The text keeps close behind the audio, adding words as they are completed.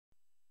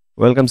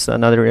Welcome sa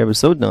another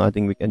episode ng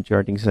ating weekend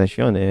charting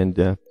session and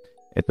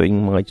ito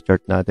yung mga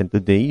chart natin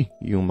today,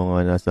 yung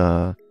mga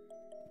nasa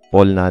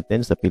poll natin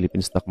sa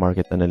Philippine Stock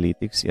Market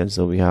Analytics. Yan,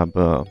 so we have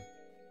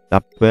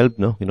top 12,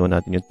 no? Kinuha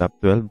natin yung top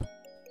 12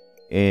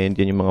 and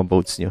yan yung mga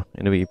votes nyo.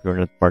 Anyway, if you're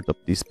not part of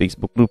this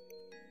Facebook group,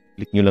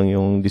 click nyo lang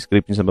yung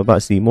description sa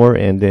baba, see more,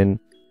 and then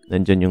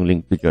nandyan yung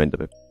link to join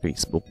the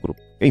Facebook group.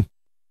 Okay.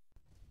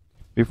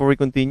 Before we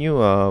continue,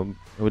 I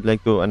would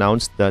like to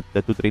announce that the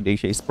 2Trade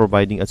Asia is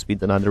providing us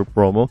with another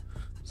promo.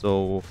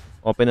 So,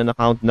 open an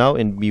account now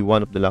and be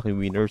one of the lucky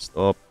winners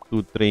of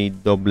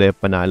 2Trade Doble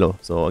Panalo.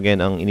 So, again,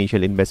 ang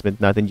initial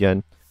investment natin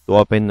dyan to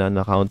open an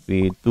account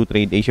with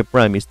 2Trade Asia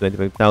Prime is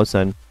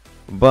 25,000.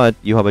 But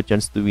you have a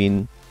chance to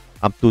win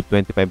up to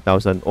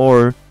 25,000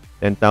 or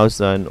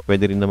 10,000.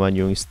 Pwede rin naman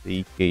yung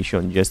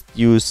staycation. Just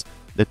use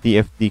the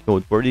TFT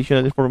code. For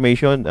additional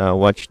information,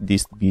 watch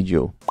this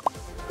video.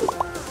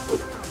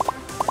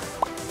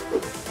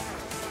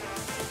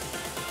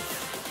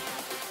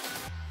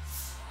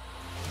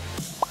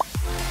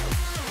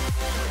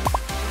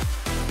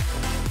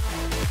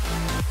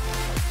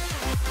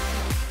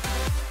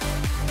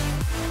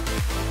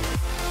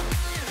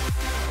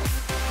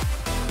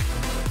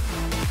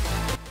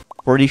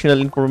 For additional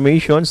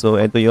information, so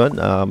ito yon,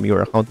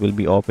 your account will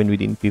be open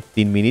within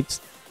 15 minutes.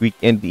 Quick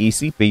and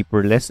easy,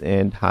 paperless,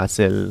 and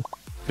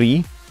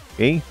hassle-free.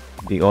 Okay?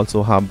 They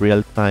also have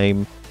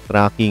real-time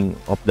tracking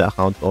of the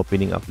account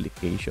opening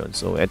application.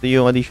 So ito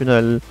yung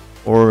additional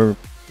or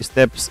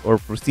steps or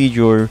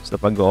procedure sa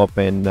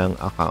pag-open ng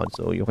account.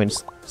 So you can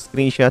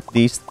screenshot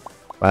this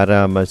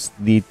para mas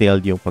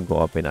detailed yung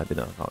pag-open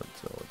natin ng account.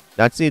 So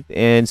that's it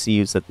and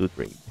see you sa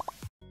 2Trade.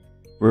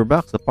 We're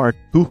back sa part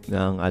 2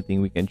 ng ating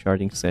weekend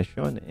charting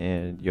session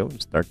and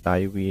start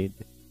tayo with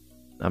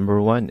number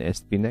 1,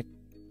 Spnec.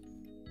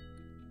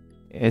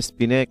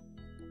 Spnec.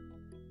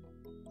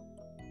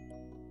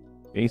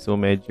 Okay, so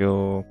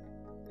medyo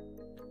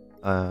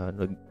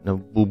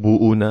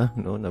nabubuo na,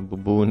 no?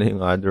 Nabubuo na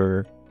yung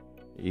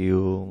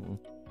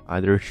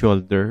other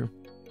shoulder.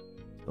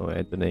 So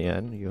ito na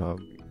yan, you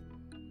have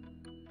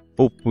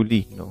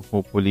hopefully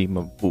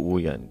mabuo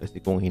yan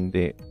kasi kung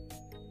hindi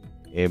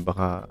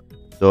baka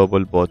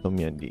double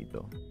bottom yan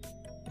dito.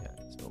 Yan.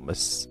 So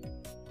mas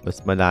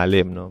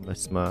malalim, no?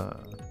 Mas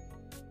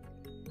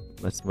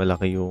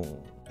malaki yung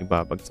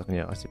ibabagsak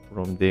niya kasi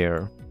from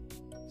there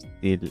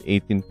still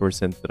 18%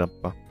 drop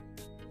pa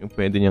yung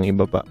pwede niyang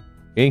ibaba.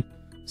 Okay?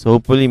 So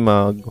hopefully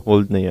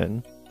mag-hold na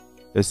yan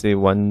kasi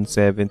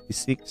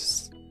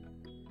 176.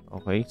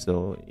 Okay?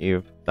 So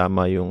if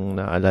tama yung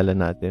naalala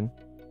natin,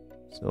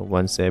 so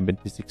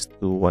 176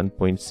 to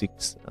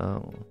 1.6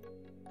 ang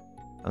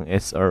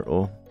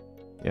SRO.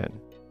 Yan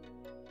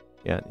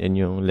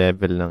yung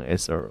level ng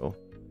SRO.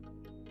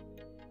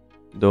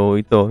 Though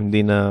ito, hindi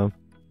na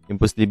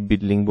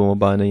imposibleng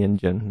bumaba na yan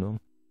dyan, no?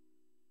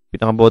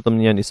 Pinaka-bottom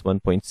niyan is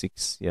 1.6,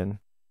 yan.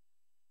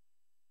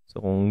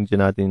 So, kung dyan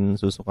natin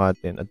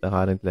susukatin at the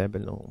current level,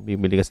 no?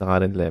 Bibili ka sa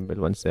current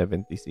level,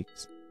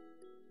 176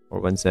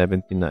 or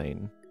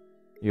 179.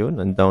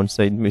 Yun, ang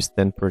downside mo is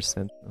 10%,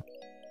 no?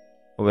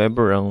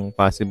 However, ang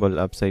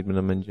possible upside mo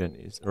naman dyan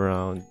is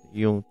around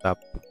yung top.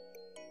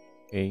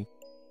 Okay?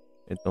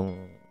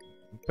 Itong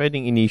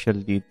pwedeng initial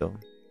dito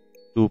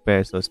 2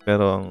 pesos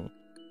pero ang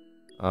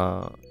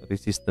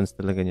resistance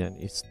talaga niyan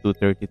is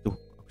 232.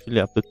 Actually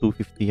up to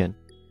 250 yan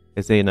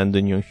kasi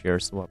nandun yung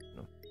share swap,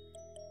 no?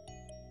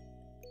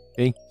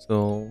 Okay,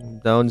 so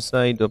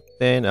downside of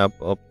 10 up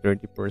of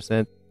 30%.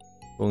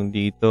 Kung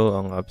dito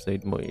ang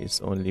upside mo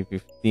is only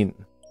 15.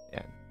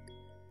 Yan.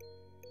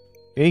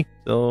 Okay,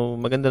 so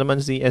maganda naman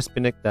si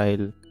Spnec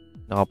dahil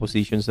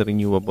nakaposition sa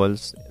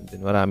renewables and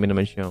then marami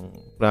naman siyang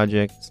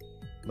projects.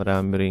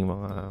 Marami ring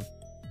mga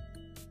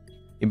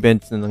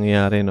events na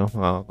nangyayari, no?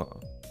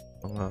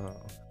 Mga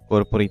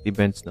corporate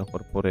events na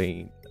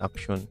corporate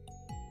action.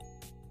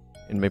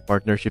 And may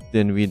partnership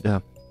din with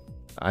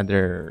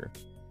other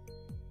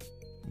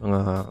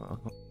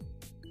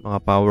mga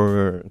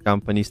power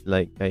companies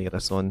like kay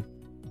Rason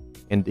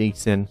and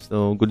Axen.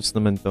 So, goods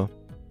naman to.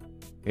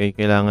 Okay,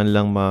 kailangan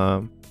lang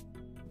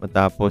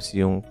matapos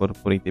yung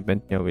corporate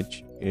event niya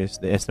which is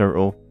the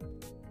SRO.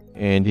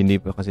 And hindi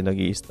pa kasi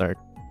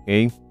nag-i-start.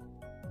 Okay?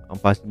 Ang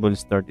possible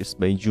start is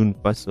by June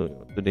pa. So,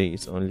 today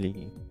is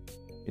only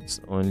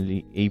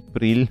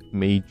April,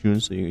 May, June.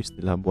 So, you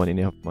still have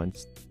 1.5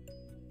 months.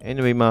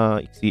 Anyway,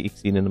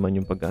 maiksi-iksi na naman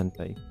yung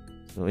pag-aantay.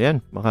 So,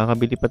 yan.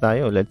 Makakabili pa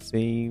tayo. Let's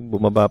say,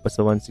 bumaba pa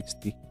sa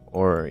 160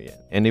 or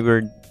yan,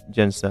 anywhere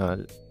dyan sa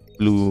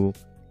blue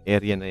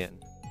area na yan.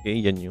 Okay,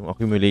 yan yung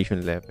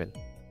accumulation level.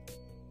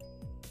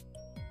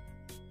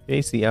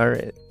 Okay, si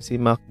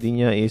MACD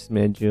niya is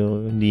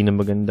medyo hindi na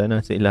maganda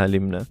na sa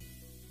ilalim na.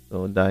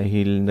 So,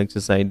 dahil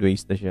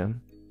nagsa-sideways na siya,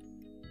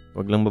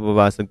 wag lang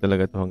mababasag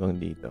talaga ito hanggang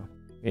dito.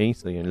 Okay?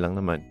 So, yun lang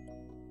naman.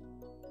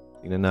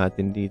 Tingnan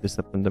natin dito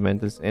sa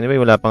fundamentals.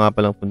 Anyway, wala pa nga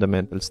palang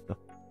fundamentals to.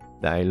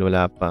 Dahil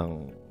wala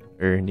pang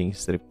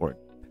earnings report.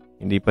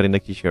 Hindi pa rin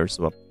nag-share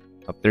swap.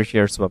 After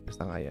share swap,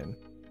 isa nga yan.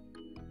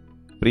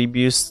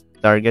 Previous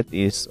target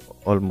is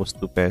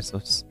almost 2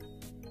 pesos.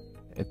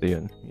 Ito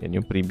yun. Yan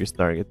yung previous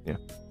target niya.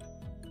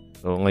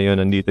 So, ngayon,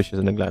 nandito siya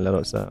sa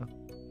naglalaro sa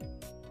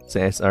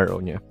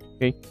SRO niya.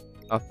 Okay?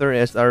 After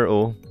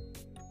SRO,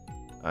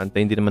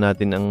 antayin din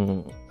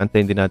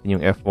natin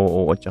yung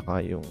FOO at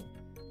saka yung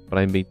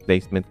private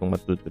placement kung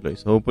matutuloy.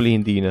 So, hopefully,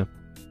 hindi na.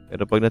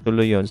 Pero pag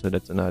natuloy yon, so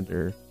that's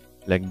another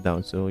leg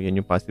down. So, yan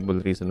yung possible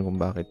reason kung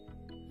bakit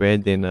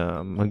pwede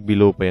na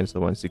mag-below pa yan sa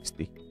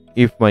 160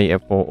 if may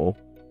FOO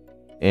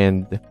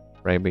and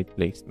private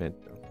placement.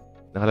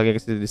 Nakalagay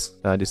kasi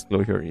sa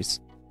disclosure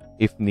is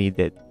if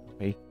needed.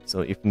 Okay?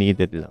 So, if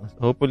needed lang.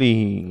 So,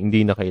 hopefully,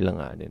 hindi na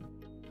kailanganin.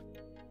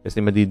 Kasi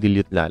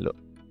madidilute lalo.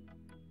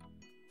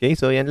 Okay,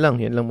 so yan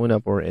lang. Yan lang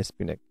muna for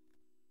Spnec.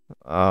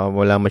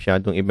 Wala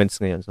masyadong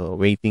events ngayon. So,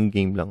 waiting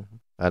game lang.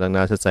 Parang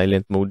nasa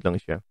silent mode lang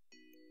siya.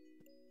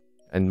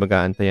 And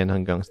mag-aantayan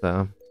hanggang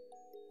sa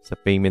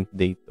payment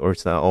date or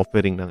sa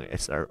offering ng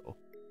SRO.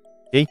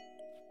 Okay?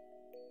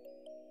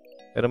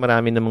 Pero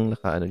marami namang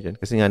nakaano dyan.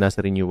 Kasi nga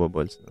nasa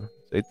renewables. No?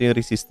 So, ito yung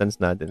resistance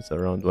natin. So,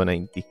 around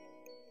 190.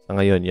 Sa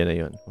ngayon, yan na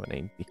yun.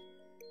 190.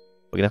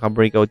 Pag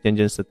naka-breakout yan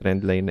dyan sa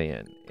trend line na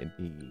yan,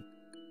 edi,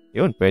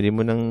 yun, pwede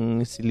mo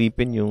nang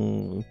silipin yung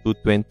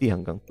 220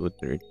 hanggang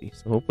 230.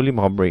 So, hopefully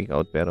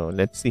maka-breakout. Pero,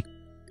 let's see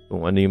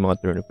kung ano yung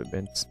mga turn of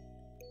events.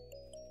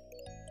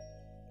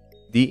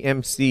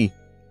 DMC.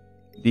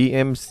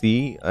 DMC,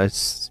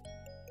 as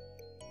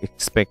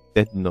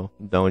expected, no?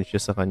 Down siya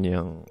sa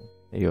kanyang,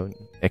 ayun,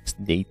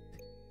 X-date.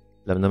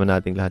 Alam naman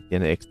natin lahat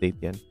yan na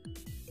X-date yan.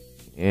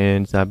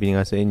 And sabi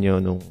nga sa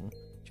inyo, nung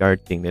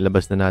charting,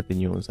 nilabas na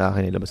natin yung sa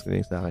akin, nilabas ko na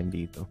yung sa akin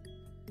dito.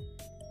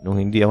 Nung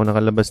hindi ako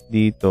nakalabas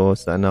dito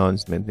sa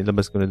announcement,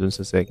 nilabas ko na dun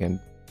sa second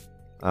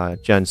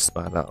chance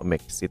para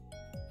umexit.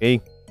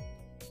 Okay?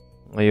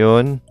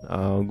 Ngayon,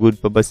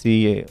 good pa ba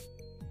si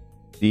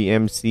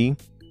DMC?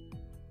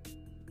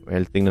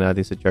 Well, tingnan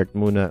natin sa chart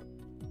muna.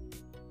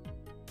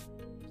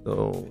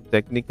 So,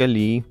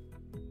 technically,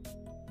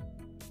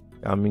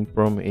 coming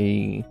from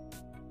a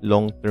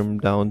long-term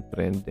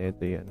downtrend,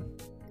 ito yan.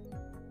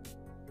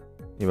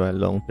 Diba?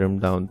 Long-term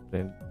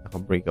downtrend.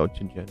 Naka-breakout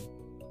siya dyan.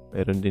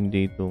 Meron din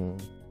ditong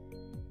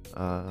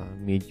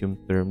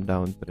medium-term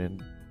downtrend.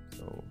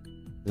 So,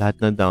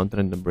 lahat na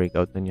downtrend na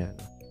breakout na niya.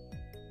 No?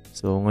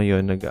 So,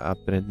 ngayon,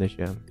 nag-uptrend na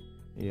siya.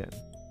 Ayan.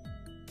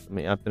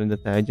 May uptrend na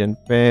tayo dyan,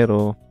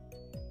 pero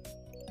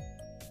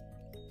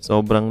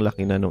sobrang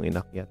laki na nung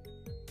inakyat.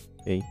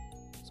 Okay?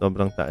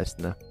 Sobrang taas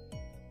na.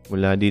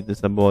 Mula dito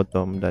sa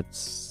bottom,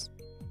 that's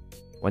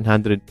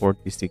 146%.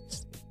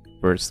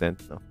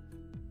 No?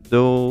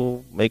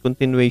 Though, may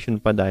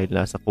continuation pa dahil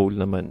nasa coal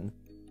naman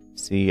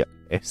si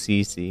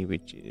SCC,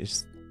 which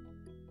is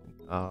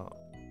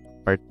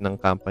part ng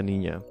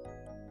company niya.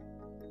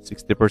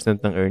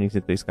 60% ng earnings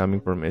nito is coming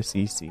from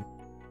SCC.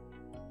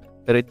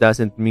 Pero it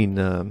doesn't mean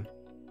na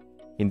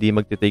hindi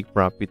magte-take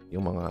profit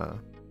yung mga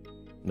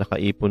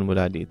nakaipon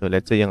mula dito.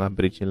 Let's say yung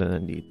average nila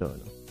nandito.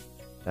 No?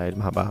 Dahil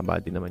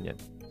mahaba-haba din naman yan.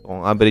 So,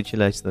 kung average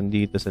nila is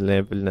nandito sa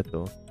level na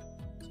to,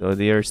 so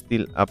they are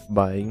still up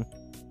buying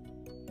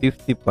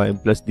 55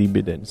 plus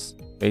dividends.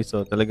 Okay,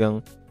 so talagang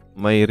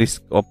may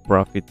risk of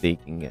profit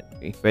taking yan.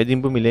 Okay,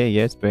 pwedeng bumili?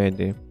 Yes,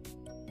 pwede.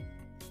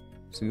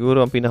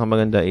 Siguro ang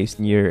pinakamaganda is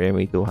near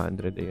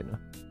MA200. Ayun, no?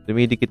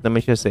 Dumidikit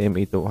naman siya sa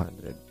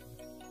MA200.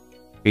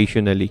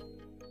 Occasionally.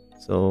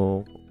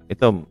 So,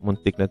 ito,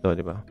 muntik na to,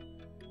 di ba?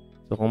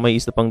 So, kung may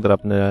isa pang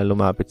drop na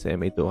lumapit sa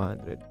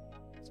MA200.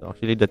 So,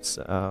 actually,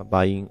 that's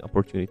buying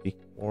opportunity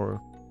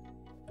for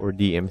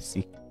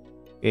DMC.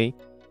 Okay?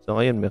 So,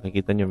 ngayon,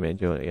 makikita nyo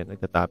medyo, ayan,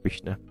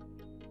 nagtatapish na.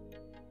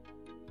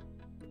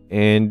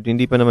 And,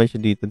 hindi pa naman siya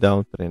dito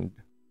downtrend.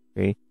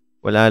 Okay?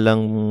 Wala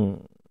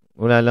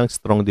lang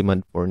strong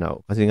demand for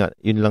now. Kasi nga,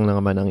 yun lang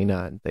naman ang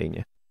inaantay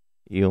niya.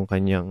 Yung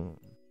kanyang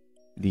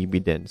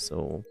dividend.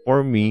 So,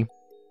 for me,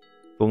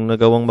 kung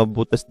nagawang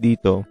mabutas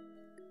dito,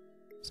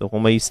 so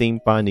kung may same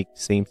panic,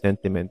 same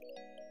sentiment,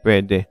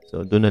 pwede.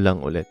 So, doon na lang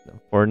ulit. No?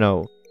 For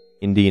now,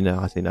 hindi na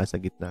kasi nasa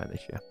gitna na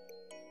siya.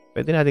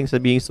 Pwede nating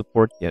sabihin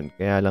support yan.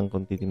 Kaya lang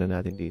kung titingnan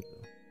natin dito.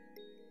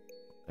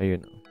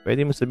 Ayun. No?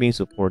 Pwede mo sabihin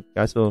support.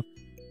 Kaso,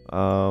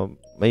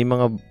 may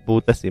mga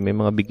butas may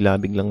mga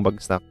bigla-biglang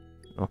bagsak.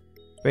 No?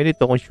 Pwede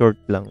to kung short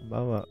lang.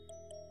 Bawa,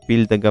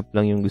 fill the gap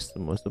lang yung gusto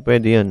mo. So,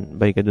 pwede yun.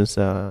 Buy ka dun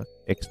sa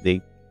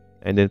X-date.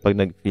 And then, pag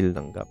nag-fill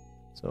ng gap.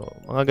 So,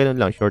 mga ganun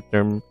lang.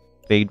 Short-term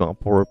trade, mga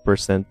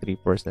 4%,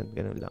 3%,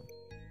 ganun lang.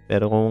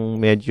 Pero kung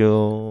medyo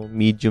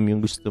medium yung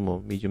gusto mo,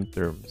 medium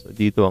term, so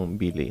dito ang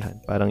bilihan.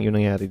 Parang yun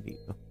nangyari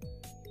dito.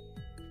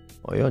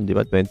 O yun, di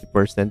ba? 20%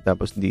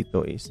 tapos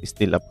dito is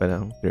still up ka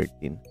ng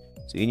 13.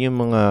 So, yun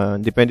yung mga,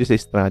 depende sa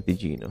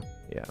strategy, no?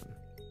 Yan.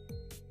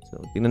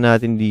 So, tingnan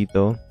natin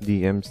dito,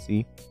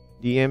 DMC.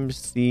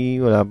 DMC,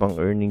 wala pang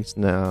earnings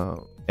na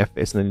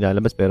FS na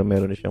nilalabas, pero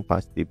meron na siyang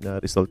positive na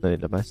result na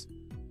nilabas.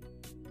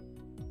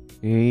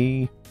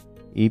 Okay.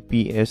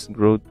 EPS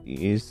growth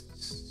is,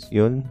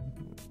 yun,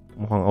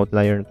 mukhang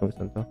outlier na itong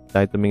isang to.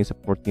 Tayo tumingin sa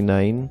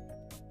 49.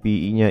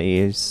 PE niya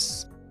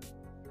is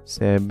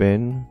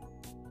 7.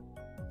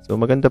 So,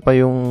 maganda pa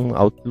yung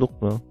outlook,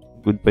 no?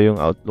 Good pa yung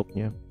outlook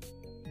niya.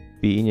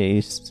 PE niya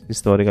is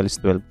historical is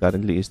 12,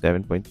 currently is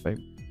 7.5.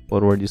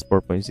 Forward is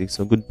 4.6.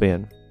 So good pa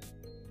yan.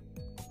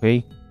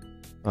 Okay.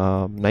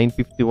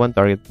 951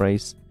 target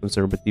price,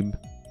 conservative.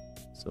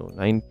 So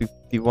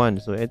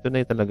 951. So eto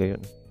na talaga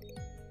yun.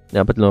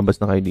 Dapat lumabas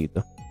na kayo dito.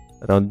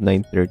 Around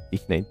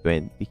 930,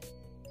 920.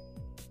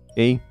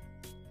 Okay.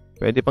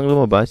 Pwede pang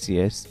lumabas,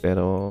 yes.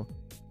 Pero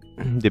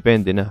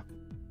depende na.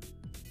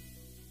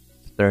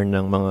 Turn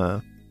ng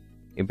mga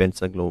events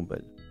sa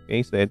global.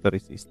 Okay. So eto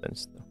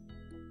resistance to.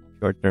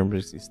 Short-term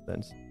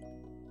resistance.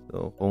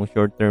 So kung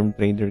short-term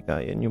trader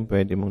ka, yan yung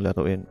pwede mong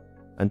laruin.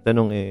 Ang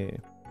tanong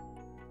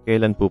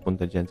kailan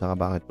pupunta dyan, saka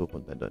bakit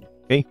pupunta doon.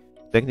 Okay?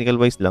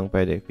 Technical wise lang,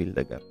 pwede fill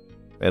the gap.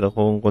 Pero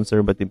kung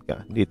conservative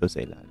ka, dito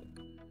sa ilalim.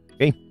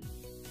 Okay?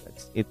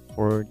 That's it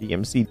for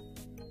DMC.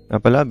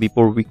 Pala,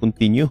 before we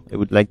continue, I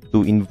would like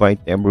to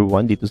invite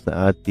everyone dito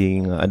sa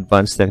ating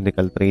advanced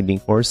technical trading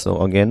course.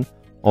 So again,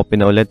 open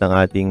na ulit ang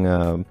ating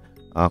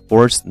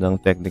course ng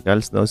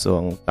technicals. No?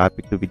 So ang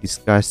topic to be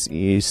discussed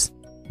is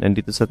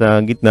nandito sa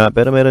gitna,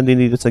 pero meron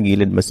din dito sa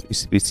gilid mas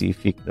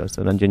specific. No?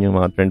 So nandyan yung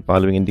mga trend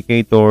following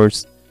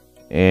indicators,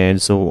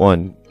 and so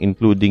on,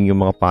 including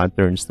yung mga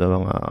patterns na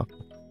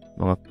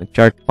mga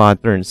chart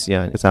patterns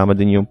yan. Kasama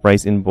din yung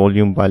price and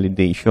volume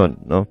validation,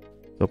 no?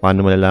 So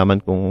paano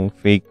malalaman kung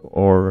fake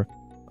or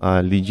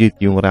legit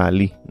yung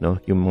rally, no?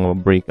 Yung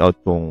mga breakout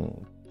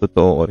kung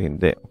totoo or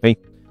hindi. Okay?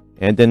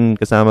 And then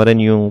kasama rin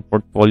yung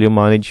portfolio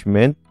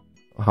management,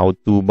 how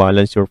to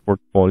balance your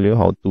portfolio,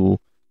 how to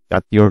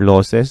cut your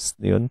losses,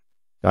 yun.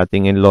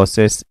 Cutting and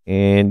losses,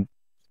 and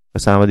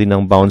kasama din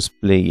ng bounce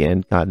play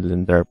and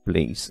calendar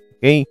plays.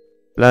 Okay?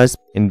 Plus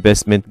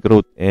investment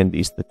growth and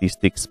the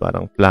statistics,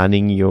 parang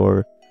planning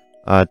your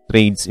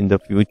trades in the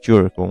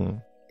future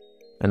kung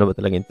ano ba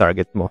talaga yung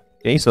target mo.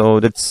 Okay, so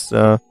that's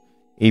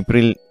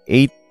April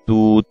 8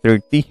 to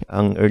 30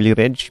 ang early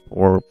reg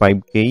for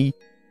 5K,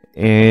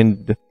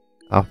 and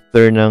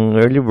after ng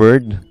early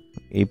bird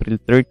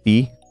April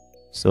 30,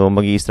 so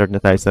magi-start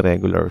na tayo sa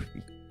regular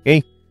fee.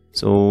 Okay,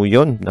 so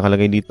yon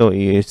nakalagay dito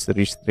is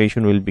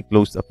registration will be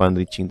closed upon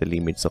reaching the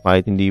limit. So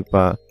kahit hindi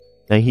pa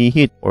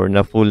nahihit or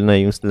na full na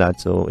yung slot,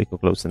 so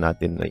i-close na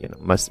natin na yun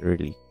mas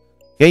early.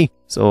 Okay,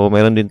 so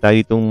mayroon din tayo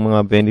itong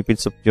mga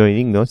benefits of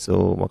joining, no?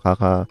 So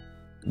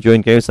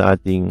makaka-join kayo sa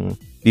ating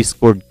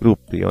Discord group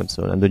yon.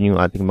 So nandun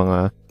yung ating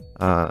mga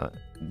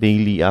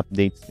daily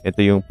updates. Ito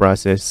yung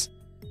process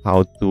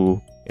how to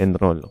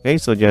enroll.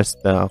 Okay, so just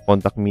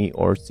contact me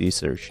or si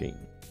Sir Shane.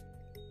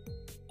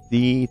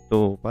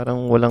 Dito,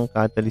 parang walang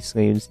catalyst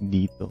ngayon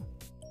dito.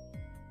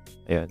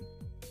 Ayan.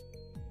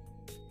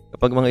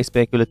 Kapag mga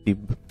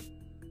speculative,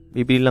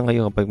 bibili lang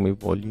kayo kapag may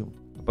volume.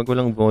 Kapag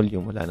walang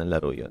volume, wala nang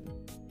laro yun.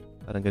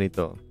 Parang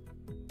ganito.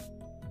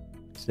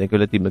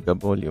 Speculative,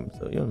 nagka-volume.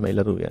 So, yun, may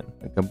laro yan.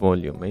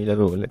 Nagka-volume, may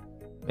laro ulit.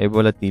 May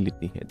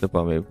volatility. Ito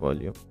pa, may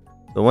volume.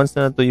 So, once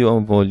na natuyo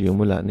ang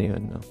volume, wala na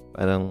yun. No?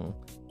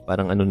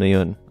 Parang ano na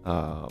yun,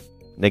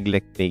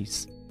 neglect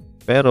phase.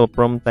 Pero,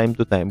 from time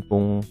to time,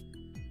 kung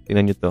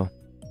tingnan nyo to,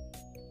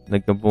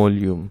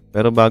 nagka-volume.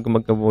 Pero bago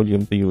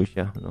magka-volume, tuyo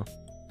siya. No?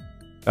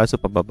 Kaso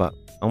pababa.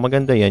 Ang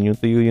maganda yan, yung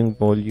tuyo yung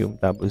volume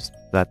tapos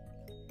flat.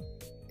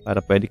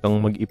 Para pwede kang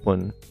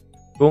mag-ipon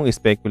kung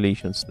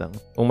speculations lang.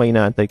 Kung may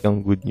inaantay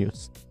kang good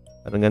news.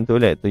 Parang ganito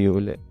ulit, tuyo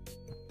ulit.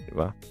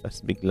 Diba? Tapos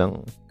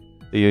biglang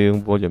tuyo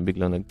yung volume,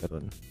 biglang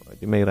nagkaroon. O,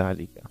 di may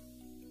rally ka.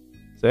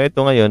 So,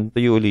 eto ngayon,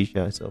 tuyo ulit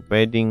siya. So,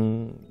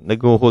 pwedeng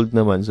nag-hold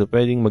naman. So,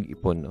 pwedeng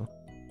mag-ipon, no?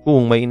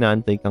 Kung may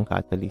inaantay kang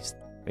catalyst.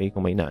 Okay?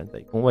 Kung may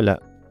inaantay. Kung wala,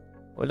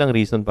 walang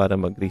reason para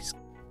mag-risk.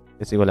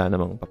 Kasi wala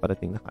namang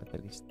paparating na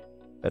catalyst.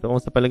 Pero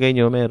kung sa palagay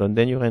nyo meron,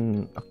 then you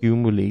can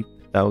accumulate.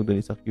 Tawag doon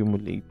is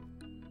accumulate.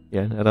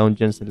 Yan, around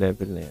dyan sa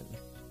level na yan.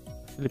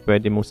 Actually,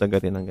 pwede mong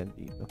sagarin hanggang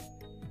dito.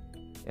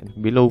 Yan,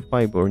 below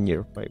 5 or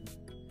near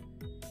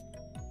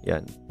 5.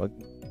 Yan,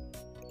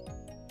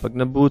 pag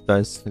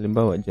nabutas,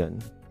 halimbawa dyan,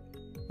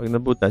 pag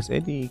nabutas,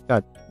 edi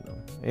cut. No?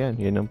 Ayan,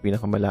 yan ang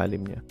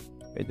pinakamalalim niya.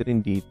 Pwede rin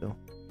dito.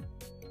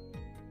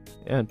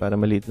 Ayan, para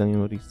maliit lang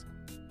yung risk.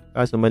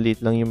 Kaso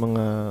maliit lang yung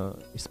mga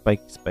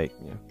spike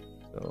niya.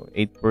 So,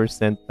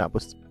 8%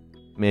 tapos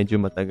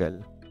medyo matagal.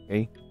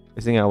 Okay?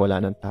 Kasi nga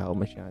wala ng tao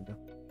masyado.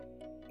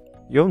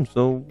 Yun.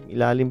 So,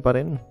 ilalim pa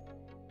rin.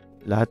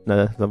 Lahat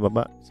na sa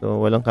baba.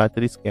 So, walang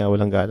catalyst kaya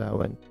walang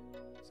galawan.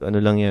 So, ano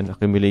lang yan?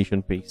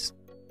 Accumulation phase.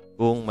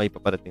 Kung may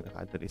paparating na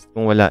catalyst.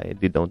 Kung wala,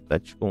 di don't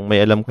touch. Kung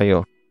may alam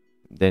kayo,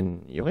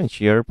 then you can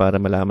share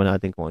para malaman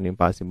natin kung ano yung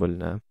possible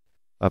na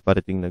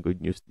paparating na good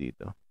news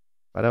dito.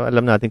 Para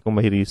alam natin kung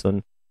may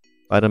reason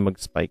para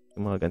mag-spike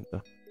yung mga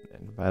ganito.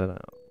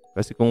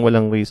 Kasi kung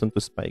walang reason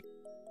to spike,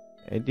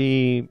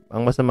 edi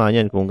ang masama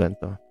niyan kung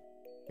ganito.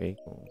 Okay?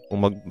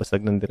 Kung magbasag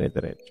ng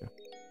dire-diretso.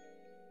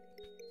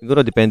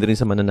 Siguro depende rin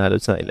sa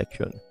mananalo sa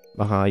election.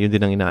 Baka yun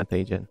din ang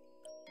inaantay dyan.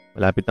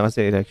 Malapit na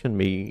kasi election.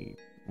 May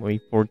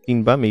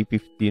 14 ba? May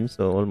 15.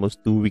 So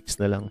almost 2 weeks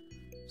na lang.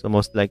 So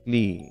most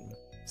likely,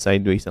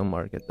 sideways ang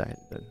market dahil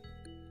doon.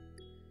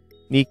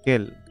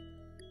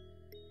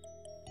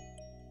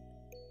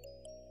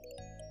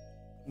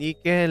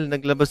 Nikl,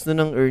 naglabas na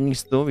ng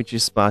earnings to, which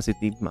is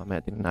positive.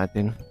 Mamaya tingnan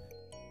natin.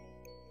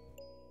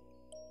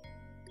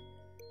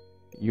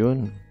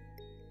 Yun.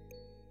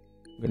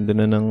 Ganda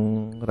na ng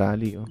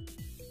rally, oh.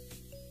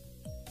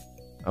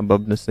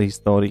 Above na sa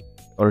historic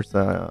or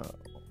sa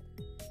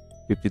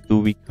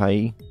 52-week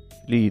high.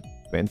 Actually,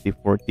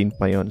 2014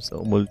 pa yon.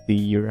 So,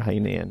 multi-year high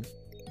na yan.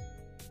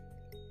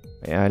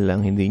 Kaya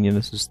lang, hindi niya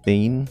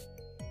na-sustain.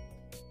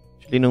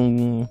 Actually,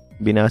 nung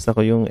binasa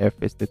ko yung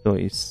FS nito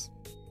is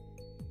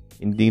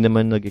hindi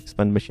naman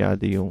nag-expand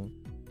masyado yung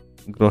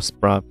gross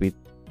profit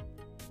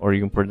or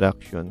yung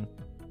production.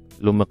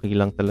 Lumaki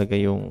lang talaga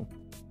yung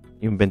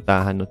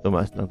bentahan, no?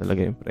 Tumaas lang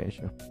talaga yung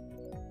presyo.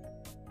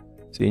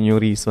 So, yun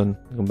yung reason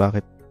kung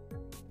bakit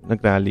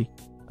nag-rally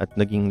at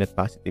naging net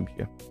positive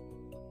siya.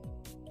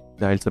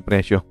 Dahil sa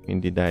presyo,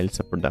 hindi dahil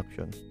sa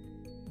production.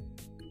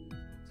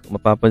 So,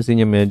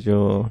 mapapansin niya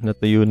medyo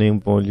natuyo na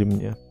yung volume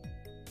niya.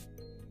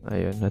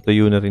 Ayun,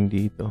 natuyo na rin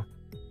dito.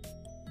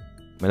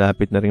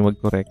 Malapit na rin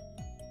mag-correct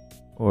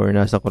or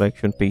nasa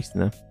correction phase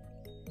na.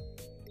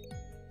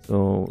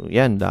 So,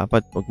 yan,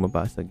 dapat pag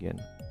mabasag yan.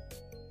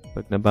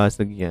 Pag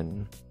nabasag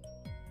yan,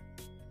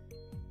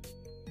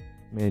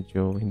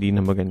 medyo hindi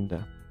na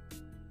maganda.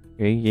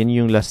 Okay, yan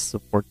yung last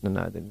support na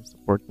natin.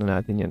 Support na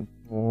natin yan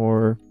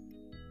for,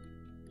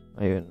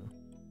 ayun,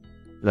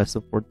 last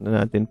support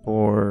na natin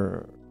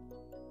for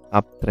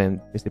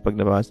uptrend. Kasi pag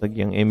nabasag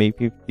yung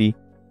MA50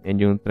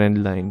 and yung trend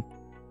line,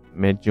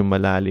 medyo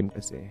malalim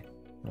kasi.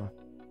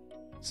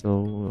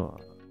 So,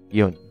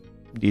 yun.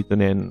 Dito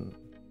na yan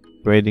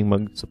pwedeng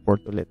mag-support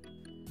ulit.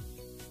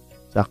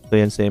 Sakto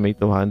yan sa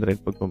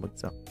MA200 pag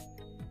bumagsak.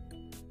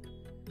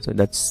 So,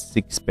 that's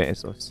 6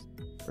 pesos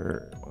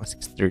or mga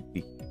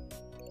 6.30.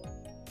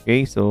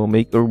 Okay, so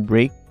make or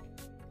break.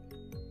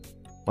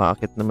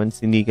 Maakit naman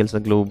si Nikl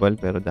sa global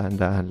pero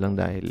dahan-dahan lang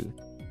dahil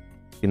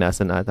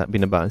tinasan ata,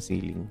 binaba ang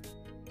ceiling.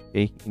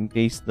 Okay, in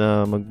case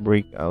na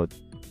mag-breakout,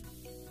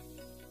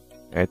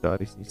 ito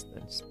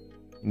resistance.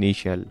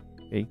 Initial.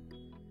 Okay.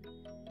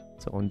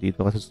 So, kung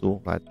dito ka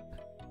susukat,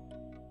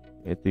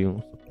 ito yung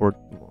support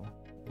mo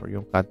or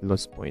yung cut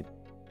loss point.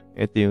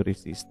 Ito yung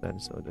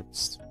resistance. So,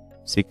 that's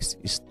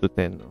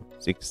 6:10. No?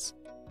 6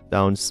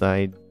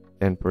 downside,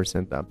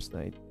 10%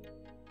 upside.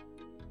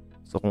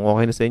 So, kung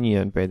okay na sa inyo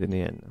yan, pwede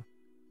na yan. No?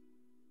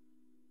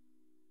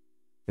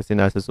 Kasi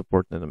nasa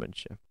support na naman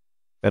siya.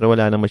 Pero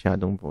wala na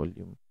masyadong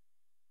volume.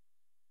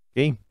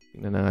 Okay.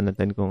 Tingnan na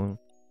natin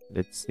kung,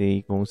 let's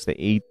say, kung sa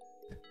 8.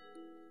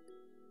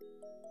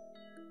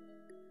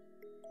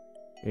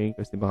 Okay.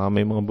 Kasi baka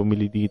may mga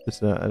bumili dito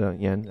sa,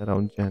 yan,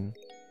 around dyan.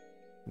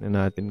 Tingnan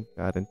natin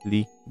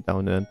currently,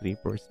 down na ng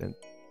 3%.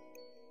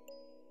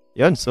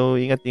 Yan. So,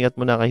 ingat-ingat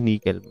muna kay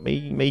Nikl.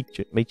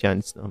 May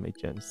chance, no? May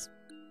chance.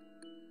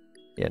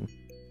 Yan.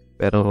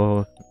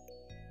 Pero,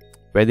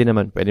 pwede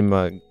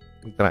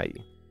mag-try.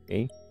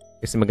 Okay?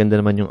 Kasi maganda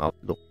naman yung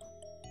outlook.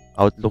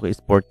 Outlook is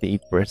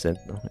 48%.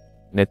 No?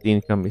 Net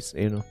income is,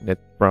 net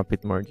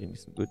profit margin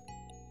is good.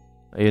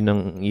 Ayun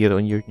ang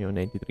year-on-year nyo,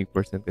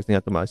 93% kasi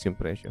nga tumaas yung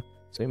presyo.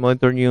 So,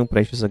 i-monitor nyo yung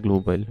presyo sa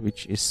global,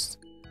 which is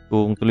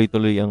kung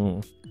tuloy-tuloy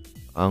ang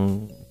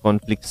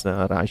conflict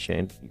sa Russia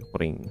and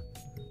Ukraine,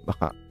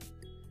 baka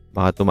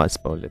tumaas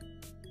pa ulit.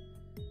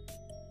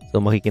 So,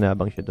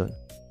 makikinabang siya doon.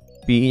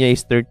 PE niya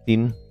is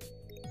 13.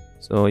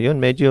 So, yun,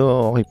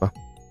 medyo okay pa.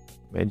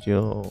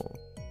 Medyo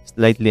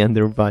slightly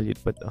undervalued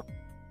pa to.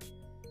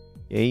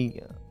 Okay,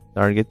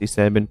 target is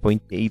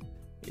 7.8.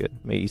 Yun,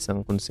 may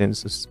isang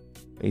consensus.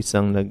 May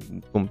isang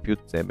nag-compute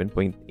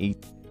 7.8.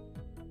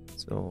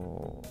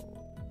 So,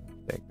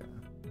 teka.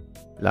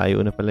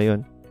 Layo na pala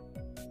yun.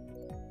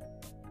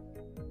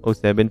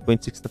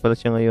 7.6 na pala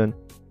siya ngayon.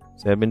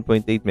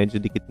 7.8, medyo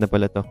dikit na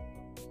pala to.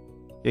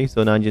 Okay,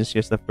 so nandiyan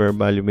siya sa fair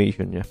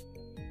valuation niya.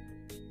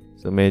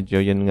 So, medyo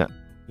yun nga.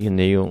 Yun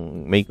na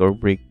yung make or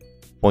break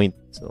point.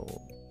 So,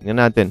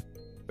 tingnan natin.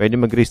 Pwede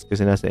mag-risk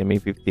kasi nasa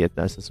MA50 at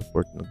nasa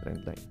support ng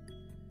trend line.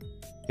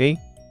 Okay?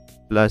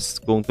 Plus,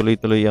 kung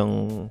tuloy-tuloy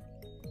ang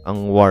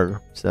war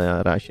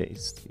sa Russia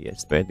is,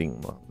 yes, pwedeng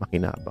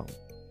makinabang.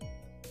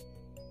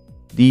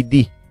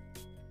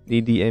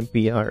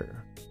 Ddmpr.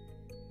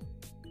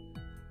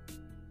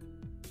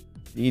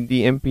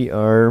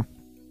 Ddmpr,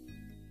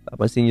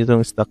 papansin nyo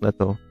itong stock na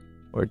to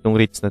or itong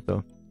REITs na to.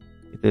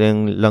 Ito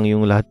lang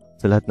yung lahat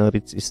ng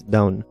REITs is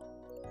down.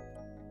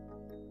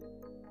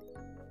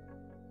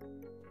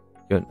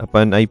 Yun,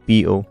 upon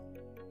IPO,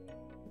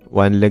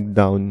 one leg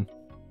down,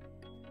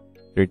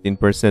 13%,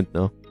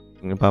 no?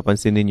 Kung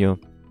napapansin ninyo,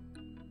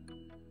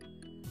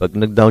 pag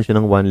nag-down siya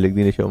ng one leg,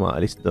 di na siya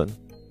umaalis doon.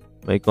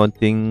 May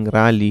konting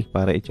rally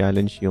para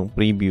i-challenge yung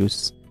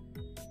previous,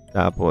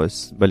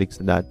 tapos balik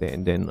sa dati,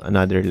 and then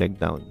another leg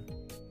down.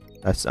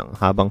 Tapos ang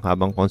habang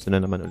constant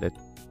na naman ulit.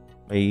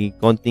 May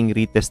konting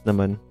retest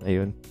naman,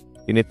 ayun.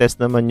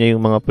 Tinitest naman niya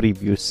yung mga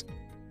previous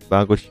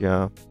bago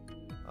siya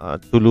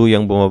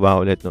tuluyang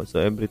bumaba ulit, no? So,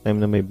 every time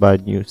na may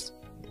bad news,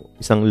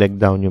 isang leg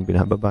down yung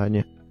binababa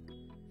niya.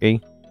 Okay?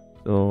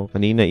 So,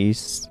 kanina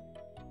is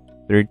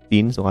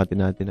 13. So, katin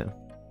natin na.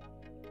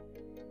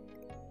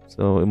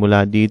 So,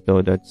 mula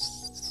dito,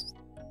 that's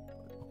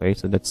okay.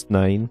 So, that's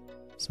 9.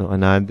 So,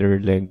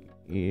 another leg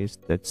is,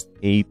 that's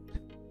 8.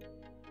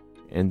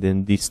 And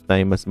then this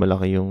time, mas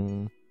malaki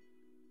yung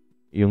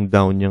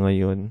down niya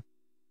ngayon.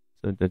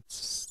 So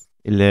that's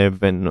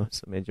 11, no?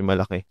 So medyo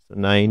malaki. So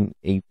 9,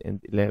 8, and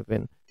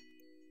 11.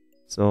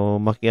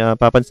 So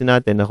papansin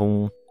natin na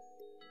kung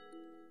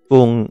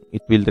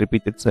it will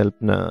repeat itself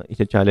na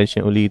isa-challenge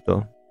niya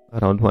ulito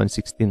around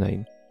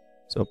 169.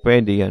 So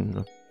pwede yan,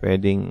 no?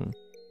 Pwedeng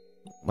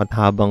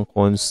mathabang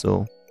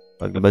konso.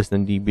 Paglabas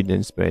ng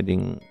dividends,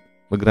 pwedeng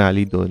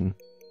mag-rally doon.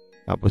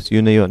 Tapos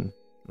yun na yun,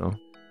 no?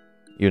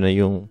 Yun na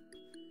yung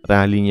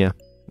rally niya.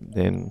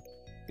 Then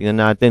tingnan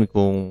natin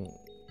kung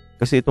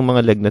kasi itong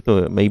mga leg na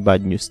to, may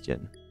bad news dyan.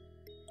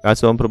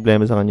 Kaso ang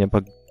problema sa kanya,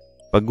 pag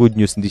good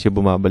news, hindi siya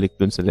bumabalik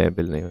dun sa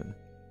level na yun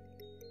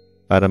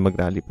para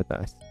mag-rally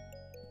pataas.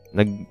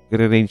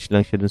 Nag-range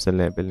lang siya dun sa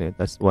level na yun,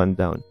 tas one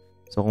down.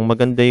 So kung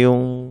maganda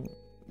yung,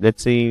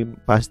 let's say,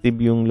 positive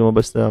yung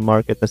lumabas na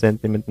market na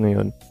sentiment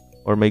ngayon,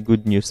 or may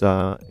good news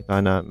sa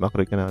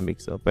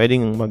macroeconomics, so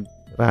pwedeng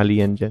mag-rally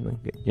yan dyan.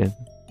 Ganyan.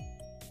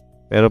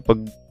 Pero pag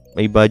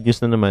may bad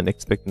news na naman,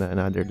 expect na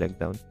another leg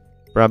down.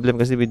 Problem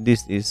kasi with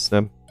this is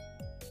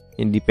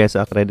hindi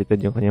PESA accredited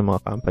yung kanyang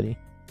mga company.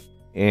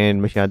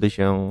 And masyado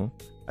siyang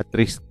at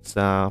risk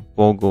sa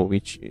Pogo,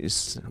 which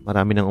is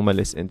marami nang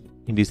umalis and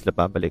hindi sila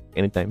babalik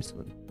anytime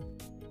soon.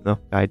 No?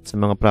 Kahit sa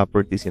mga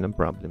properties, yun ang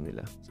problem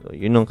nila. So,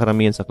 yun ang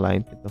karamihan sa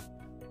client nito.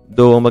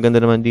 Though, ang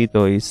maganda naman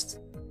dito is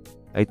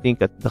I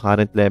think at the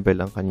current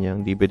level, ang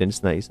kanyang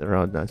dividends na is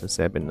around nasa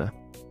 7 na.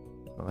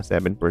 Mga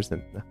 7%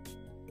 na.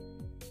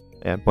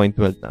 Ayan,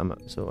 0.12 tama.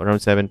 So,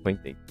 around 7.8.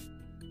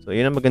 So,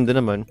 yun ang maganda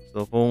naman.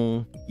 So,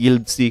 kung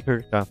yield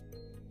seeker ka,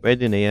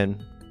 pwede na yan.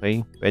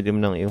 Okay? Pwede mo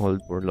nang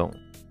i-hold for long.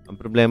 Ang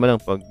problema lang,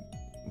 pag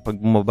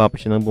bumaba pa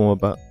siya ng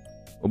bumaba,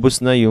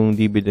 ubos na yung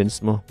dividends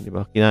mo. Di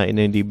ba? Kinain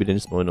na yung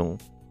dividends mo nung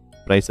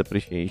price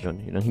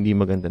appreciation. Yun ang hindi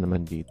maganda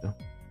naman dito.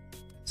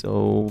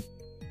 So,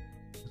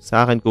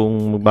 sa akin,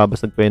 kung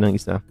magbabasag pa ng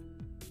isa,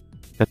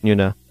 cut nyo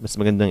na. Mas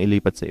magandang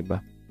ilipat sa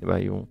iba. Di ba?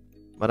 Yung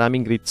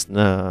maraming REITs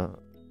na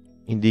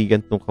hindi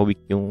ganitong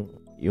kawik yung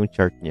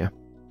chart niya.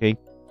 Okay?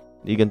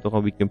 Hindi ganito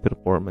kawik yung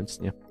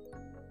performance niya.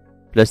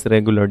 Plus,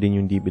 regular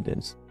din yung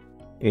dividends.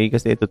 Eh,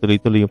 kasi ito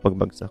tuloy-tuloy yung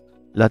pagbagsak.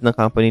 Lahat ng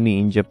company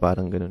ni India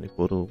parang ganun.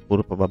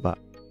 Puro pababa.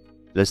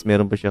 Plus,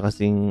 meron pa siya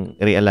kasing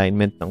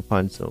realignment ng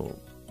funds. So,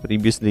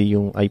 previously,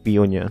 yung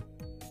IPO niya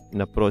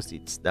na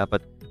proceeds,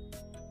 dapat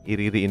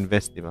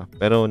i-reinvest, di ba?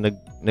 Pero,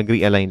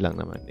 nag-realign lang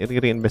naman.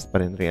 I-reinvest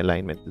pa rin,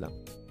 realignment lang.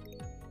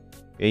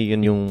 Okay,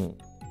 yun yung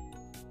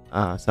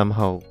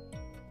somehow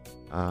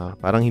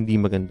parang hindi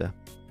maganda.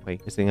 Okay,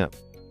 kasi nga,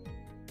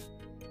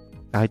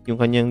 kahit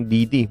yung kanyang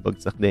DD,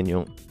 bagsak din.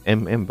 Yung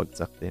MM,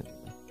 bagsak din.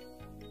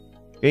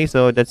 Okay,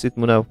 so that's it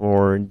muna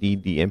for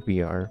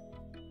Ddmpr.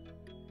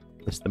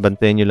 Basta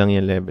bantayan nyo lang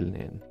yung level na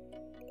yan.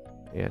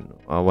 Ayan,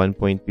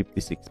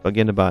 1.56. Pag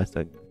yan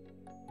nabasag,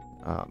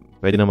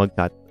 pwede na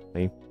mag-cut.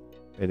 Okay?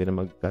 Pwede na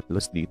mag-cut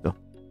loss dito.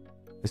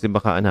 Kasi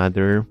baka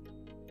another.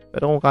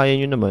 Pero kung kaya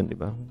nyo naman, di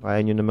ba?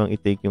 Kaya nyo namang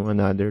i-take yung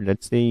another.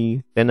 Let's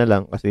say, 10 na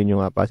lang kasi yun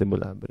yung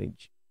possible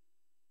average.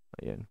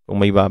 Ayan. Kung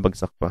may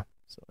babagsak pa.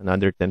 So,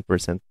 another 10%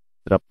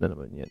 drop na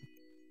naman yan.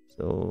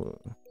 So,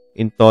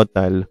 in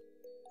total,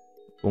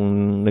 kung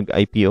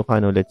nag-IPO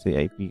ka, no, let's say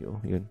IPO,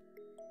 yun.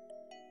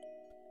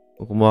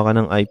 Kung kumuha ka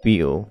ng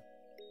IPO,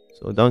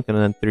 so down ka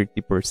na ng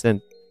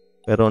 30%.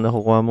 Pero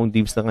nakukuha mong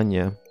divs sa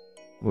kanya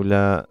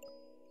mula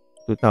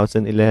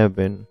 2011,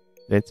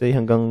 let's say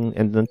hanggang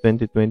end ng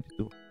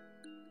 2022.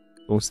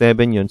 Kung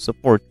 7 yun, so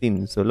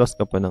 14. So, lost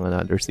ka pa ng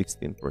another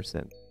 16%.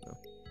 No?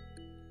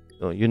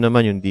 So, yun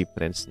naman yung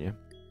difference niya.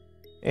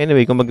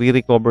 Anyway, kung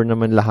magre-recover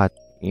naman lahat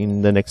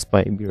in the next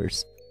 5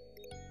 years,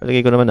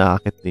 palagay ko naman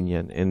naakit din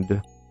yan. And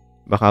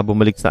baka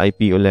bumalik sa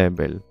IPO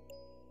level.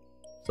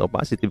 So,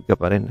 positive ka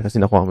pa rin kasi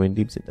nakuha mo yung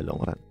divs in the long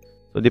run.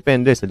 So,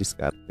 depende sa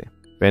diskarte.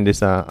 Depende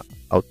sa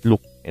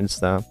outlook and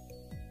sa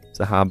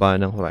haba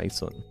ng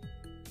horizon.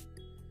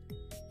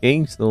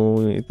 Okay,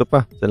 so ito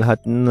pa. Sa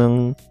lahat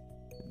ng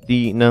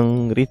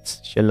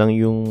REITs, siya lang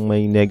yung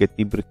may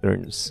negative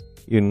returns.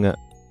 Yun nga.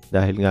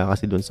 Dahil nga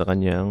kasi dun sa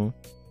kanyang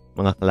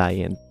mga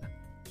client.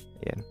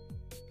 Ayan.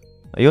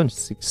 Ayun,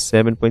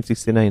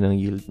 7.69 ang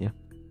yield niya.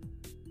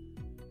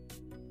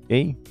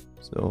 Okay.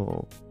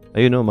 So,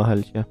 ayun o,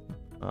 mahal siya.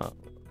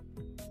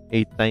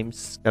 8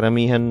 times.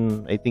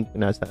 Karamihan, I think,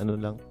 nasa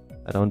lang,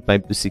 around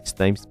 5 to 6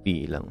 times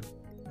PE lang.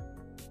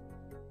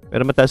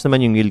 Pero mataas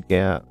naman yung yield,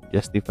 kaya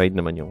justified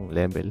naman yung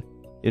level.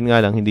 Yun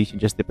nga lang, hindi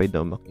siya justified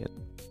na umakyat.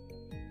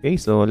 Okay,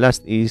 so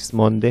last is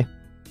Monde.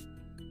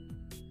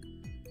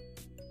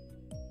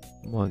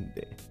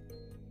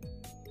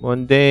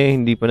 Monde,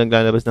 hindi pa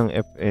naglalabas ng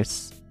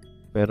FS.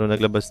 Pero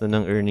naglabas na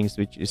ng earnings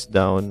which is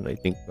down, I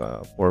think,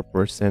 4%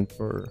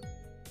 or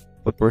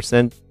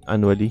 4%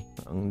 annually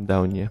ang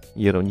down niya,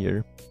 year on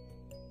year.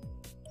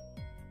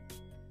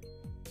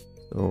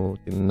 So,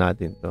 tingnan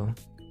natin to.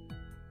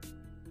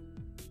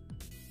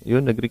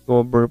 Yun,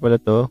 nag-recover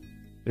pala to.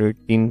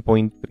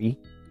 13.3.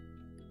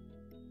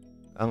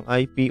 Ang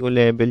IPO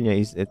level niya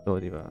is ito,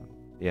 di ba?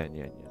 Yan.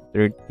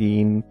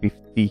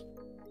 1350.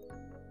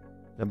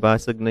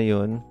 Nabasag na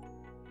yon.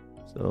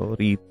 So,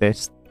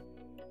 retest.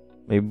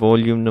 may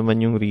volume naman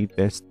yung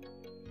retest.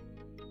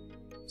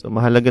 So,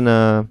 mahalaga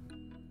na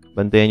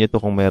bantayan nyo to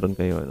kung meron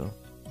kayo, no?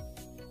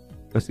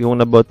 Kasi kung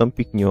na-bottom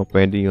pick nyo,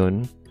 pwede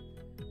yun.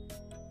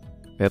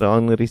 Pero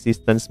ang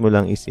resistance mo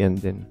lang is yan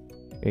din.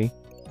 Okay?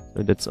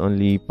 So, that's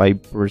only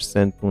 5%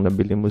 kung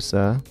nabili mo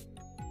sa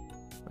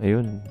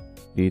ayun,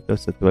 dito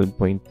sa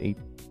 12.8.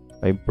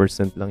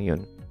 5% lang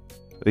yun.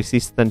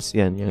 Resistance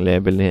yan, yung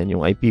level na yan,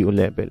 yung IPO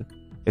level.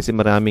 Kasi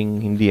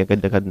maraming hindi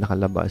agad-agad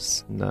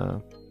nakalabas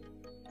na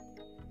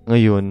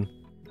ngayon,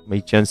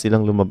 may chance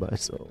silang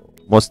lumabas. So,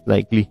 most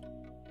likely,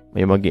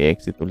 may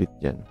mag-i-exit ulit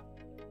dyan.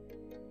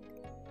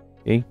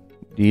 Okay?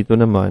 Dito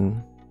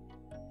naman,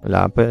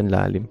 wala pa, ang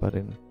lalim pa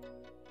rin.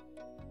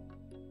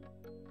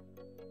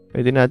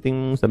 Pwede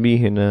nating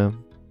sabihin na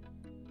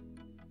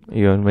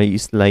ayun, may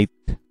slight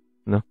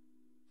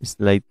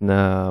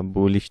na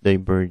bullish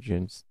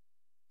divergence.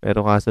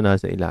 Pero kaso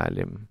nasa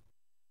ilalim.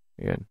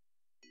 Ayan.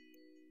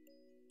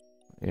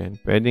 Ayan.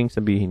 Pwedeng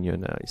sabihin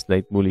yun na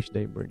slight bullish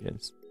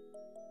divergence.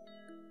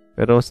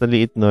 Pero sa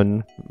liit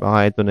nun,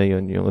 baka ito na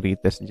yun, yung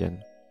retest dyan.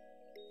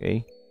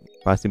 Okay?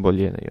 Possible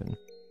yan na yun.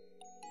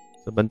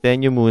 So,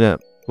 bantayan nyo muna.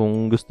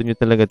 Kung gusto nyo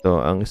talaga to,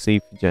 ang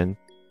safe dyan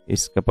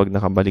is kapag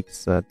nakabalik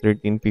sa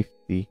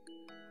 1350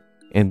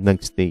 and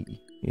nagstay.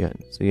 Yan.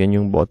 So, yan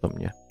yung bottom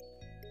niya.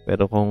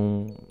 Pero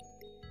kung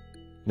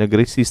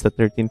nag-resist sa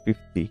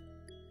 1350,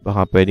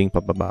 baka pwedeng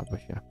pababa pa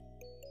siya.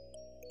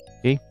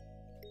 Okay?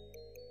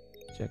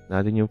 Check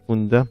natin yung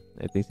funda.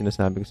 Ito yung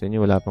sinasabi ko sa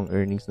inyo, wala pang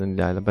earnings na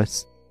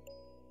nilalabas.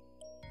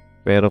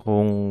 Pero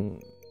kung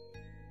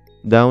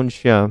down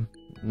siya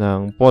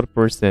ng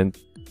 4%,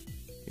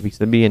 ibig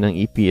sabihin ang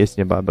EPS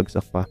niya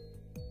babagsak pa.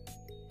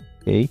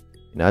 Okay?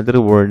 In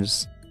other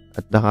words,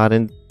 at the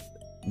current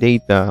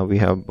data, we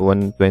have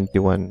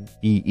 121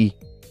 PE.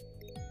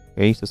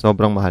 Okay? So,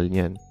 sobrang mahal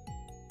niyan.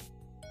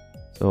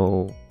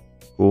 So,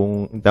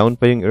 kung down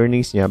pa yung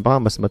earnings niya, baka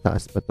mas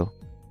mataas pa to.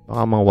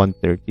 Baka mga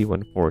 130,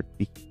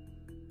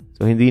 140.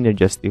 So, hindi na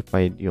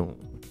justified yung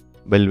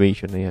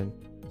valuation na yan.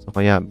 So,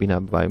 kaya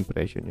binababa yung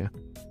presyo niya.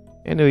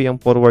 Anyway, ang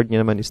forward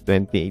niya naman is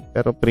 28.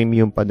 Pero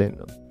premium pa din.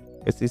 No?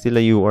 Kasi sila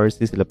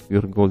URC, sila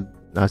pure gold,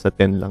 nasa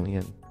 10 lang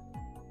yan.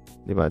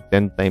 Diba?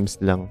 10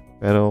 times lang.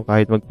 Pero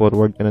kahit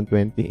mag-forward ka ng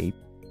 28,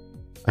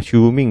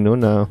 assuming no,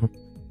 na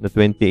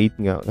 28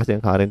 nga, kasi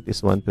ang current is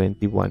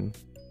 121.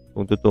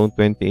 Kung totoong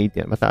 28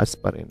 yan, mataas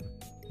pa rin.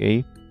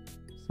 Okay?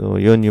 So,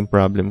 yun yung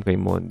problem kay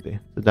Monde.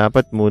 So,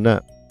 dapat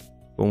muna,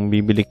 kung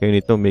bibili kayo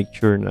nito, make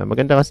sure na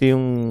maganda kasi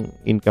yung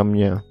income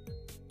niya,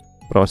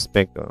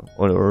 prospect,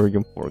 or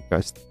yung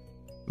forecast.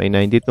 May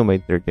 92, may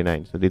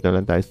 39. So, dito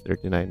lang tayo sa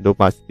 39. Though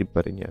positive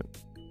pa rin yan.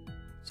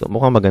 So,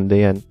 mukhang maganda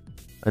yan.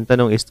 Ang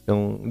tanong is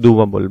kung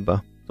doable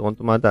ba? So, kung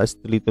tumataas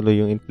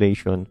tuloy-tuloy yung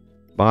inflation,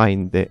 baka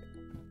hindi.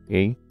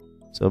 Okay?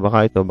 So,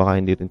 baka ito, baka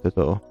hindi rin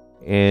totoo.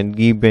 And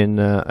given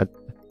na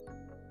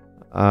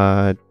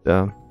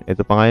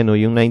ito pa nga yun,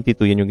 yung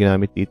 92, yan yung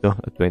ginamit dito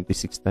at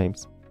 26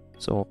 times.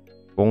 So,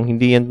 kung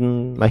hindi yan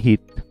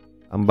ma-hit,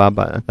 ang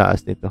baba, ang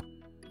taas nito.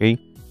 Okay?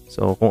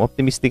 So, kung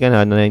optimistic ka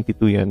na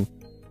 92 yan,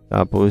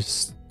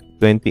 tapos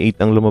 28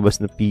 ang lumabas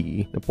na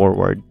PE, na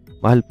forward,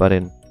 mahal pa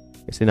rin.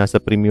 Kasi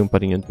nasa premium pa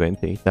rin yung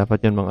 28.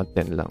 Dapat yan mga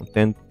 10 lang.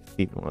 10,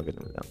 15, mga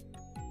ganun lang.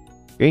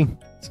 Okay?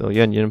 So,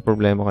 yan ang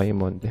problema kay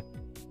Monde.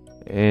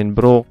 And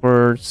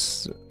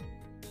brokers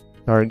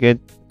target,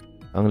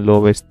 ang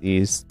lowest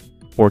is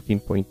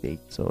 14.8.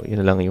 So,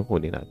 yun na lang yung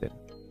kunin natin.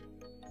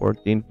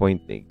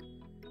 14.8.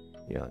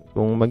 Yan.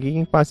 Kung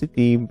magiging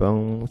positive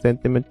ang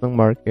sentiment ng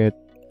market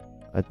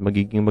at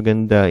magiging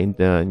maganda in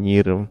the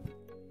near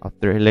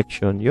after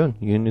election, yun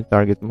yung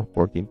target mo,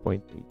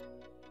 14.8.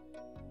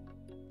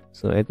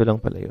 So, ito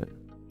lang pala yun.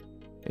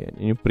 Ayan,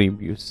 yun yung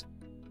previous.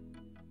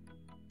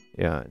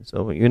 Yan.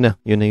 So, yun na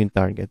yung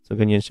target. So,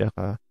 ganyan siya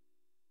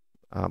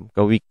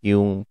ka-weak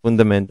yung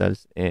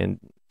fundamentals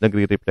and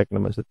nagre-reflect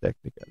naman sa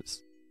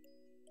technicals.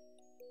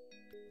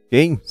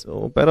 Okay,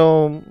 so,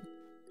 pero,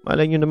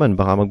 malay nyo naman,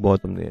 baka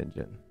mag-bottom na yan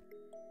dyan.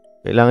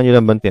 Kailangan nyo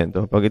lang bantayan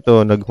to. Pag ito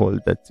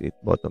nag-hold, that's it.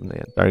 Bottom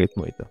na yan. Target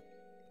mo ito.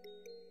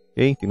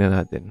 Okay, tingnan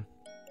natin.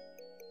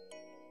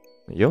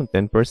 Ayun,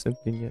 10%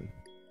 din yan.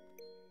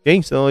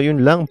 Okay, so,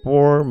 yun lang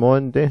for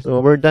Monde. So,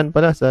 we're done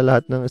pala sa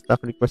lahat ng stock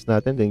request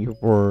natin. Thank you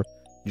for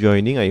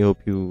joining. I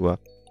hope you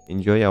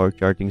enjoy our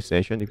charting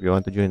session. If you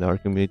want to join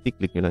our community,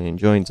 click nyo lang yung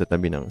join sa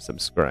tabi ng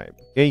subscribe.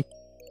 Okay?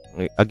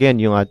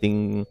 Again, yung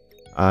ating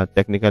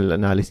technical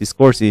analysis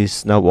course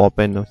is now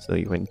open, no? So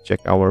you can check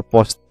our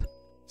post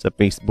sa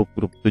Facebook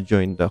group to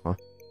join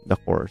the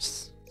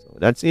course. So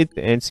that's it.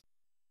 And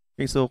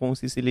okay, so kung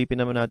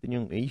sisilipin naman natin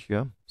yung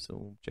Asia,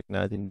 so check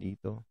natin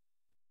dito.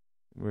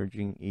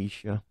 Emerging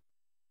Asia.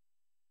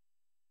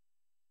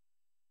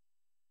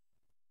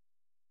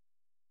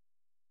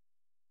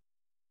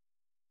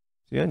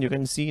 So yan, you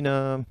can see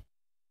na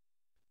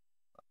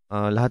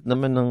lahat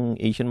naman ng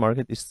Asian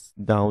market is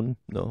down,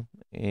 no?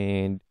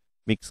 And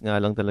mix nga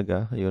lang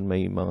talaga. Ayun,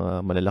 may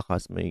mga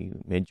malalakas, may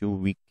medyo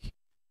weak.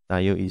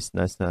 Tayo is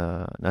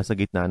nasa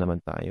gitna naman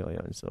tayo.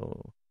 Ayun,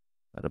 so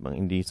para bang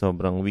hindi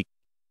sobrang weak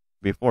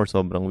before,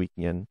 sobrang weak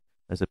niyan.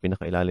 Nasa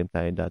pinakailalim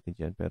tayo dati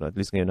dyan. Pero at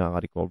least ngayon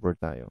nakaka-recover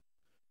tayo.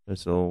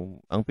 So,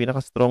 ang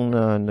pinaka-strong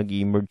na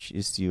nag-emerge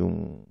is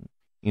yung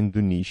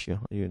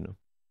Indonesia. Ayun, no?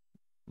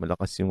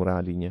 Malakas yung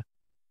rally niya.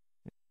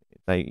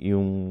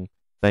 Yung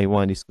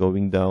Taiwan is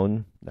going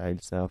down dahil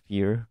sa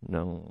fear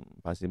ng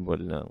possible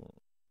ng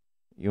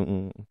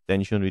yung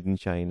tension within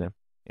China.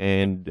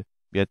 And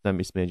Vietnam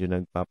is medyo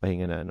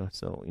nagpapahinga na, no?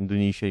 So,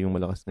 Indonesia yung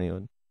malakas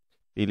ngayon.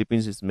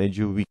 Philippines is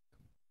medyo weak.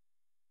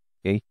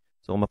 Okay?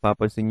 So, kung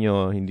mapapansin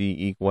nyo,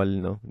 hindi equal,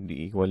 no?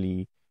 Hindi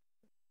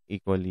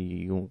equally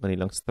yung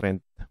kanilang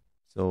strength.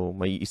 So,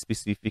 may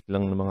specific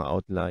lang ng mga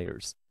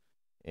outliers.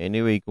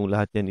 Anyway, kung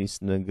lahat yan is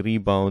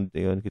nag-rebound,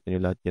 ayun, kita nyo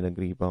lahat yan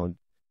nag-rebound.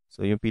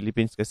 So, yung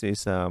Philippines kasi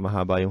is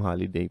mahaba yung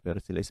holiday, pero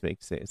sila is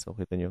maikse. So,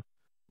 kita nyo,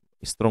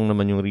 strong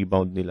naman yung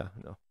rebound nila,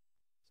 no?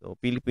 So,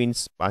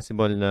 Philippines,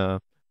 possible na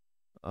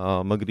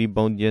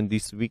mag-rebound yan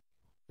this week.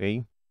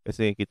 Okay?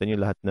 Kasi kita nyo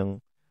lahat ng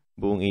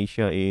buong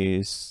Asia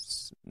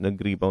is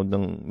nag-rebound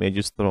ng medyo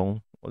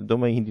strong.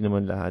 Although may hindi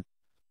naman lahat.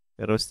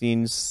 Pero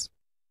since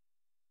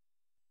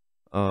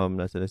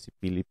nasa na si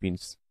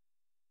Philippines.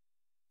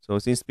 So,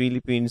 since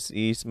Philippines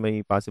is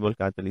may possible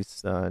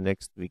catalyst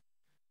next week,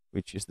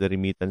 which is the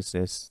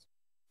remittances.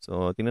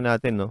 So, tingnan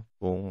natin, no?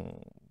 Kung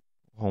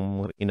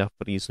enough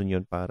reason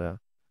yun para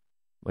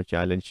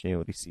ma-challenge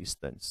niya yung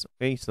resistance.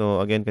 Okay?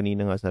 So, again,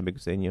 kanina nga sabi ko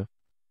sa inyo,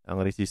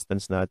 ang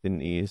resistance natin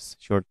is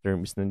short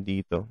term is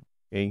nandito.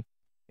 Okay?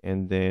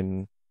 And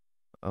then,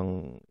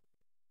 ang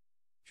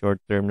short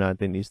term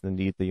natin is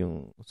nandito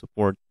yung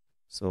support.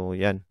 So,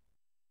 yan.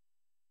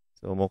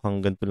 So,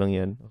 mukhang ganito lang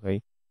yan. Okay?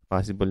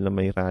 Possible na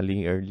may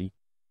rally early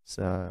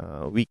sa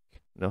week.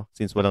 No?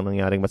 Since walang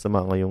nangyaring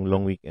masama ngayong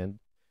long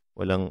weekend.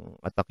 Walang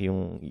attack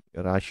yung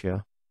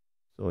Russia.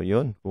 So,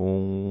 yun.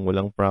 Kung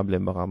walang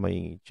problem, baka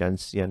may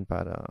chance yan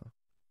para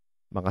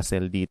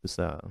makasell dito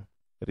sa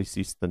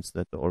resistance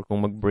na to. Or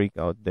kung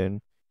mag-breakout,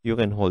 then you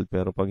can hold.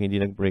 Pero pag hindi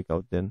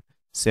nag-breakout, then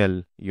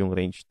sell yung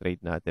range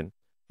trade natin.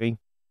 Okay?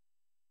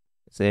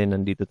 Kasi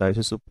nandito tayo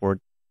sa support.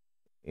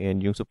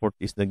 And yung support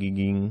is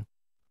nagiging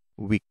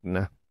weak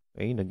na.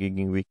 Okay?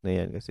 Nagiging weak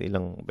na yan. Kasi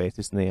ilang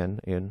beses na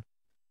yan. Ayun.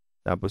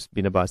 Tapos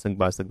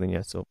binabasag-basag na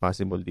niya. So,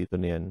 possible dito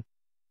na yan.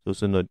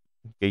 Susunod,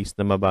 case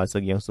na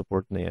mabasag yung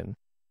support na yan,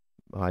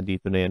 baka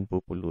dito na yan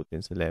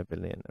pupulutin sa level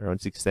na yan. Around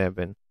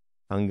 6.7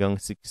 hanggang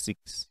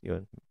 6.6.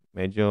 Yun.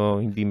 Medyo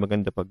hindi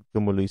maganda pag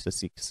tumuloy sa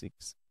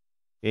 6.6.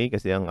 Okay?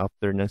 Kasi ang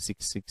after ng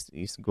 6.6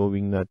 is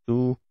going na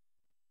to,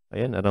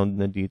 ayan, around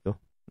na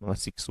dito.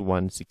 Mga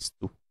 6.1,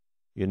 6.2.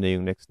 Yun na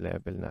yung next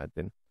level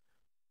natin.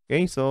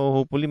 Okay? So,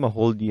 hopefully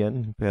ma-hold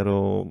yan.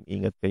 Pero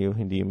ingat kayo,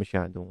 hindi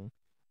masyadong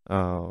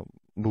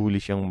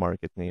bullish ang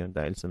market ngayon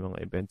dahil sa mga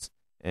events.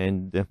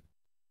 And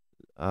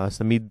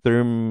sa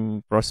midterm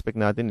prospect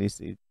natin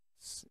is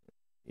it's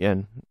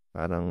yan,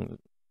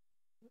 parang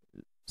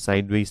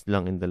sideways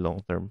lang in the long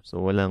term.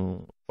 So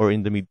or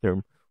in the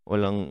midterm,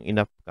 walang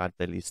enough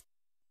catalyst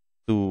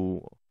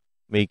to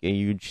make a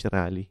huge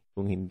rally.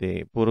 Kung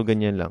hindi, puro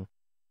ganyan lang.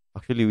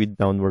 Actually, with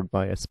downward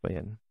bias pa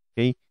yan.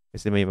 Okay?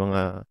 Kasi may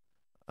mga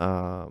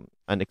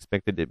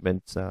unexpected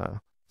events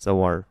sa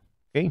war.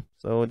 Okay?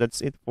 So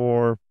that's it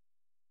for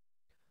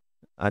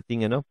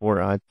ating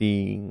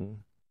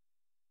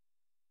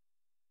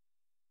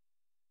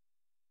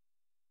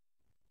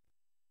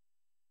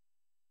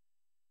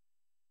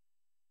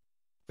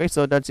Okay,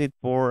 so that's it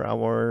for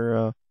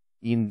our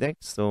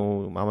index.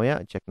 So,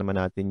 mamaya, check naman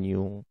natin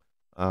yung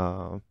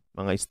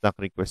mga stock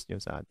request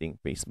nyo sa ating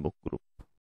Facebook group.